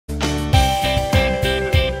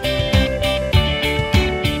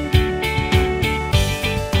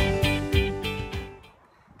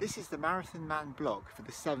MarathonMann blog for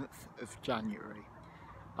the 7th of January.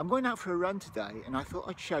 I'm going out for a run today and I thought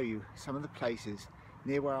I'd show you some of the places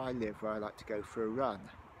near where I live where I like to go for a run.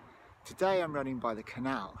 Today I'm running by the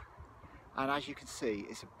canal and as you can see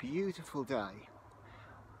it's a beautiful day.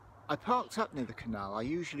 I parked up near the canal. I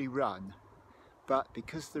usually run, but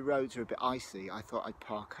because the roads are a bit icy I thought I'd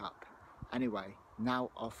park up. Anyway, now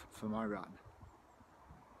off for my run.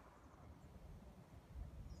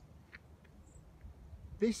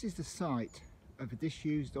 This is the site of a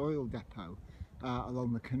disused oil depot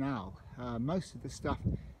along the canal. Most of the stuff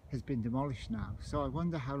has been demolished now, so I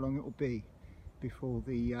wonder how long it will be before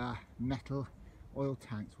the metal oil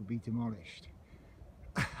tanks will be demolished.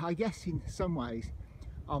 I guess in some ways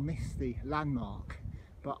I'll miss the landmark,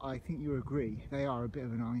 but I think you agree they are a bit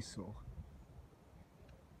of an eyesore.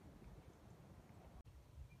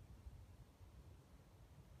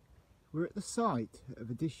 We're at the site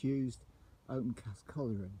of a disused open cast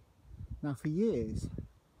colliery. Now for years,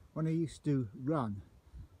 when I used to run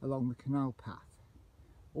along the canal path,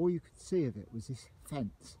 all you could see of it was this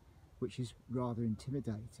fence, which is rather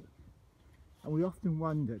intimidating. And we often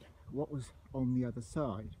wondered what was on the other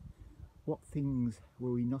side. What things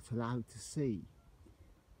were we not allowed to see?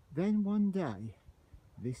 Then one day,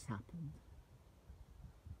 this happened.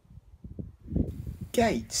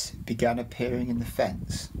 Gates began appearing in the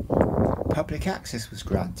fence. Public access was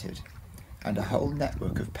granted and a whole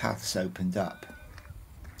network of paths opened up.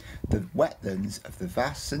 The wetlands of the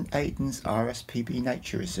vast St Aidan's RSPB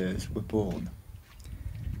nature reserves were born.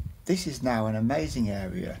 This is now an amazing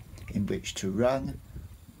area in which to run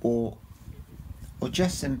or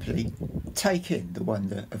just simply take in the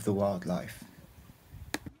wonder of the wildlife.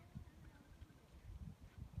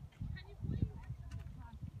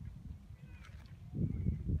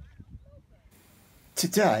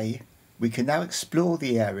 Today, we can now explore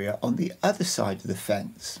the area on the other side of the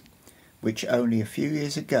fence, which only a few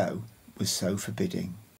years ago was so forbidding.